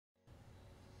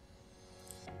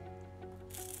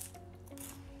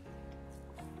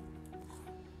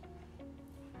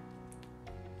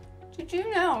Did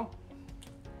you know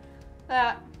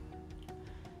that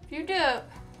if you dip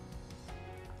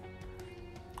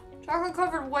chocolate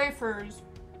covered wafers,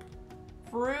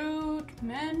 I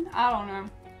don't know,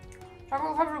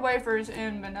 chocolate covered wafers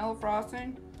in vanilla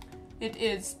frosting, it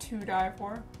is to die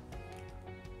for.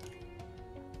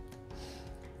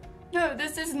 No,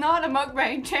 this is not a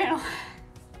mukbang channel.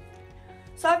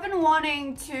 So I've been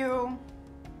wanting to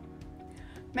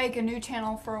make a new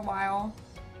channel for a while.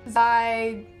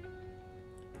 I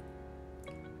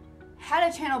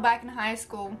had a channel back in high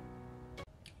school,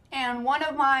 and one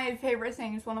of my favorite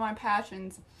things, one of my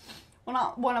passions, well,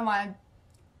 not one of my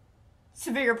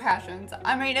severe passions,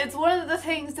 I mean, it's one of the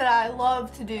things that I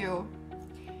love to do,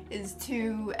 is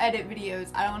to edit videos.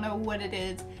 I don't know what it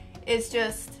is. It's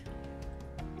just,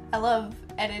 I love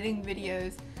editing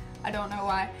videos. I don't know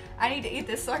why. I need to eat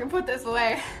this so I can put this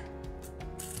away.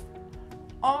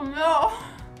 Oh no!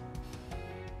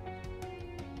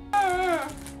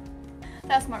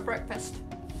 That's my breakfast.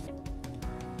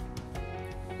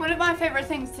 One of my favorite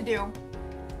things to do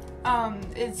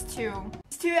is to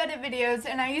edit videos,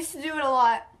 and I used to do it a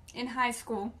lot in high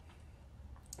school,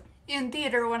 in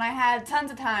theater when I had tons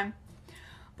of time.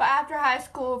 But after high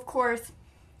school, of course,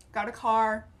 got a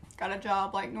car, got a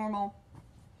job like normal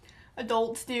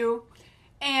adults do,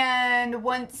 and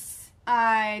once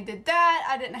I did that,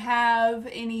 I didn't have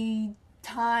any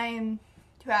time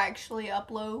to actually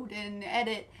upload and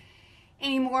edit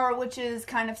anymore, which is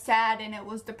kind of sad, and it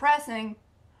was depressing.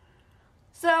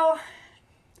 So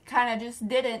kind of just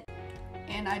didn't,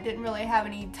 and I didn't really have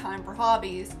any time for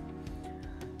hobbies.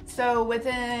 So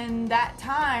within that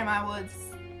time, I was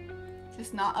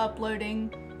just not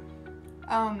uploading.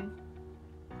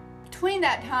 Between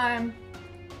that time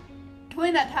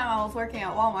I was working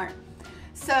at Walmart.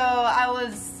 So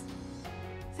I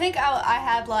think I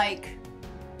had like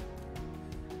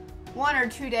 1 or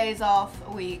 2 days off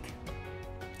a week,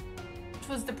 which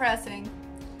was depressing.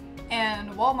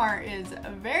 And Walmart is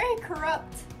a very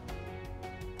corrupt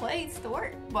place to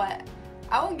work, but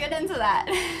I won't get into that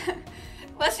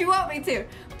unless you want me to.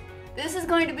 This is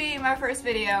going to be my first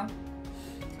video.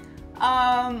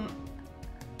 I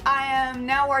am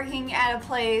now working at a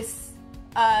place,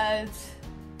 of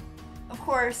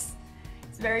course,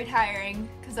 it's very tiring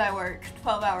because I work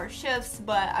 12-hour shifts,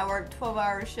 but I work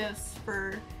 12-hour shifts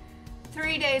for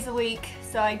 3 days a week,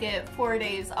 so I get 4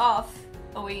 days off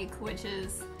a week, which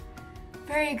is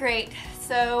very great.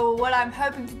 So what I'm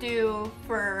hoping to do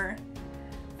for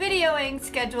videoing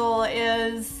schedule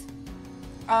is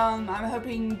I'm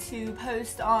hoping to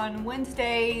post on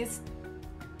Wednesdays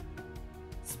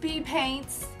speed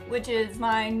paints, which is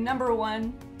my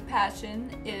 #1 passion,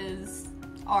 is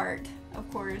art, of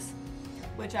course,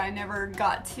 which I never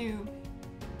got to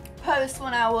post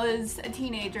when I was a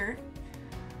teenager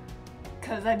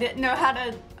because I didn't know how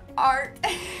to art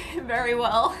very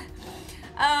well.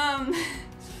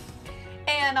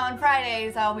 And on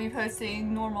Fridays I'll be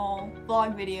posting normal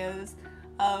vlog videos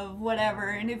of whatever,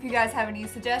 and if you guys have any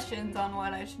suggestions on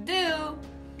what I should do,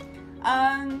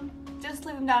 just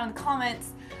leave them down in the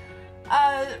comments.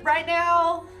 Right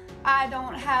now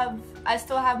I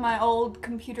still have my old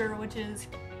computer, which is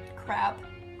crap.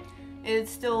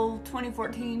 It's still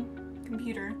 2014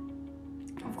 computer.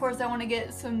 Of course I want to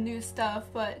get some new stuff,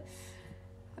 but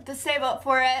I have to save up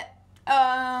for it.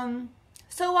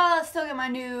 So while I still get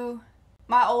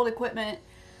my old equipment,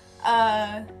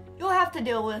 you'll have to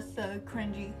deal with the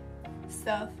cringy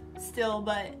stuff still,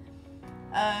 but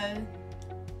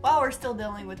while we're still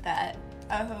dealing with that,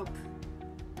 I hope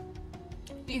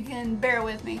you can bear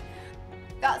with me.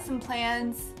 Got some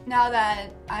plans now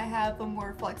that I have a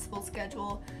more flexible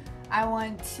schedule. I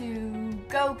want to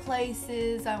go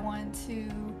places, I want to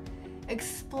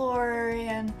explore,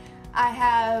 and I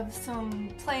have some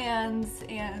plans,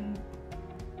 and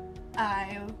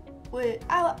I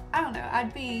don't know,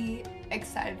 I'd be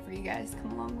excited for you guys to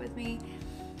come along with me.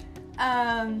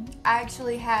 I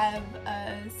actually have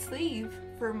a sleeve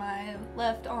for my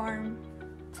left arm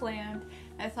planned.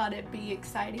 I thought it'd be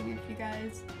exciting if you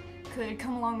guys could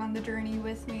come along on the journey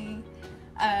with me.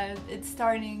 It's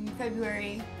starting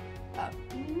February.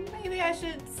 Maybe I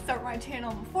should start my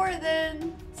channel before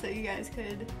then so you guys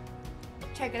could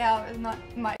check it out. It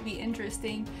might be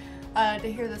interesting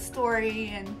to hear the story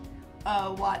and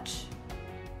watch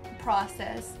the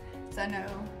process, so I know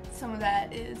some of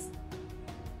that is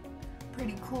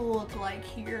pretty cool to like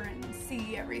hear and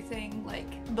see everything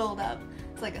like build up.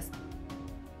 It's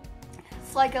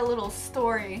like a little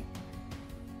story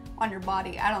on your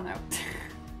body. I don't know.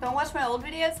 Don't watch my old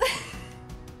videos.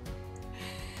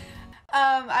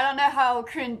 I don't know how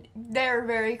they're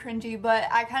very cringy, but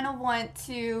I kind of want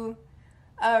to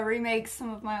remake some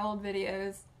of my old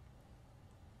videos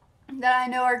that I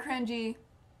know are cringy.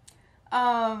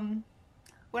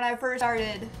 When I first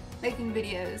started making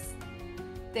videos,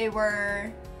 they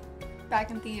were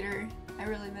back in theater. I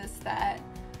really miss that.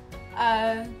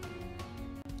 I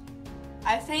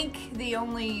think the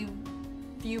only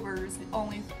viewers,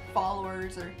 only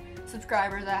followers or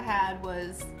subscribers I had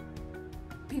was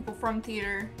people from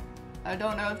theater. I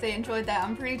don't know if they enjoyed that.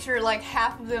 I'm pretty sure like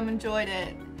half of them enjoyed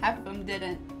it, half of them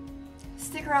didn't.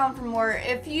 Stick around for more.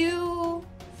 If you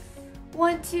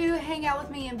want to hang out with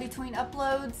me in between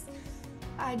uploads,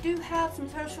 I do have some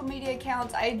social media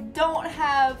accounts. I don't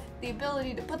have the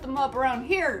ability to put them up around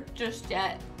here just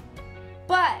yet,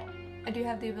 but I do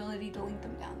have the ability to link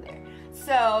them down there.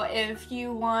 So if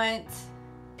you want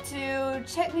to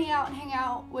check me out and hang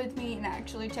out with me and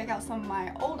actually check out some of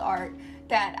my old art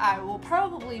that I will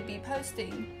probably be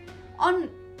posting on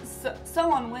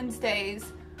on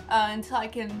Wednesdays until I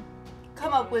can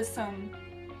come up with some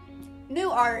new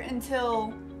art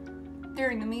until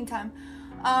during the meantime.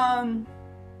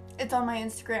 It's on my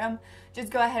Instagram. Just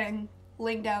go ahead and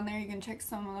link down there. You can check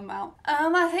some of them out.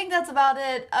 I think that's about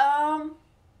it.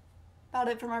 About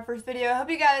it for my first video. I hope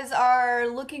you guys are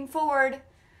looking forward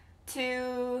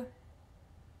to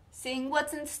seeing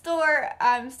what's in store.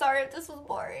 I'm sorry if this was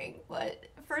boring, but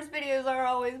first videos are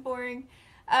always boring.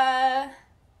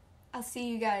 I'll see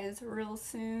you guys real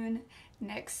soon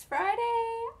next Friday.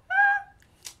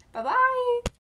 Bye bye.